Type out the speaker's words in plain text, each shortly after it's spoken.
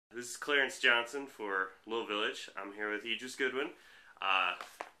This is Clarence Johnson for Little Village. I'm here with Idris Goodwin.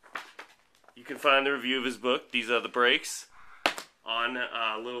 You can find the review of his book, These Are the Breaks, on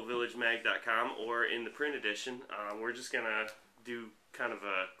littlevillagemag.com or in the print edition. We're just going to do kind of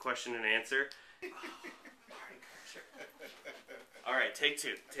a question and answer. Alright, take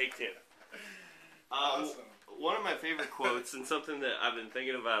two. Awesome. One of my favorite quotes, and something that I've been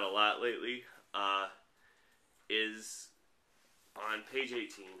thinking about a lot lately, is on page 18.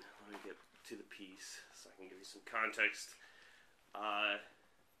 Let me get to the piece so I can give you some context.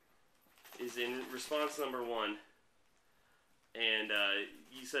 Is in response number 1. And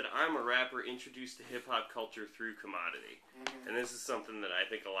you said, I'm a rapper introduced to hip-hop culture through commodity. Mm-hmm. And this is something that I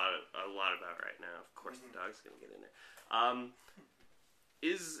think a lot about right now. Of course, the dog's going to get in there.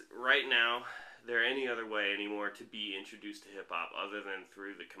 Is right now there any other way anymore to be introduced to hip-hop other than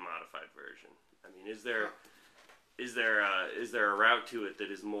through the commodified version? I mean, is there a route to it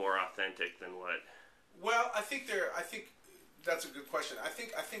that is more authentic than what? Well, I think that's a good question. I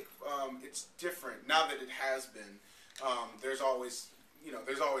think it's different now that it has been. There's always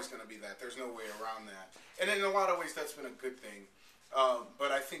going to be that. There's no way around that. And in a lot of ways, that's been a good thing.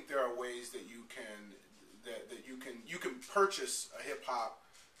 But I think there are ways that you can purchase a hip hop,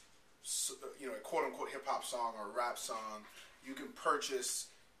 a quote unquote hip hop song or a rap song. You can purchase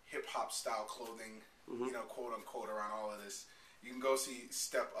hip hop style clothing, quote unquote, around all of this. You can go see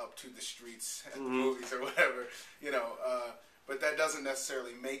Step Up to the Streets at the movies or whatever, but that doesn't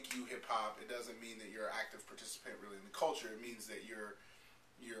necessarily make you hip hop. It doesn't mean that you're an active participant really in the culture. It means that you're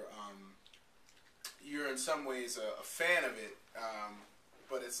in some ways a fan of it,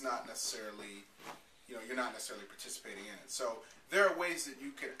 but it's not necessarily, you're not necessarily participating in it. So there are ways that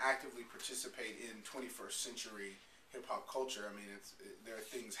you can actively participate in 21st century hip hop culture. I mean, there are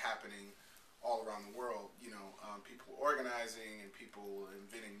things happening all around the world. People organizing and people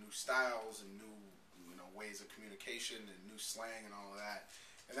inventing new styles and new ways of communication and new slang and all of that,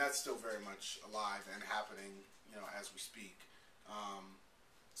 and that's still very much alive and happening, as we speak.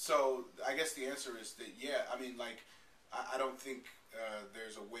 So I guess the answer is that I don't think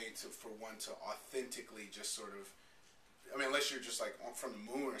there's a way for one to authentically just sort of, unless you're just like from the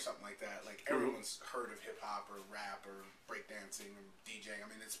moon or something like that. Like everyone's heard of hip hop or rap or breakdancing or DJing.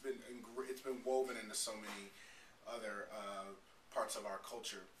 It's been woven into so many other parts of our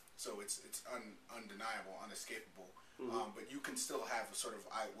culture. So it's undeniable, unescapable. But you can still have a sort of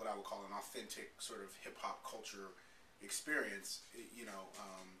what I would call an authentic sort of hip hop culture experience,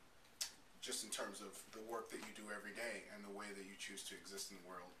 just in terms of the work that you do every day and the way that you choose to exist in the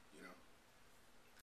world.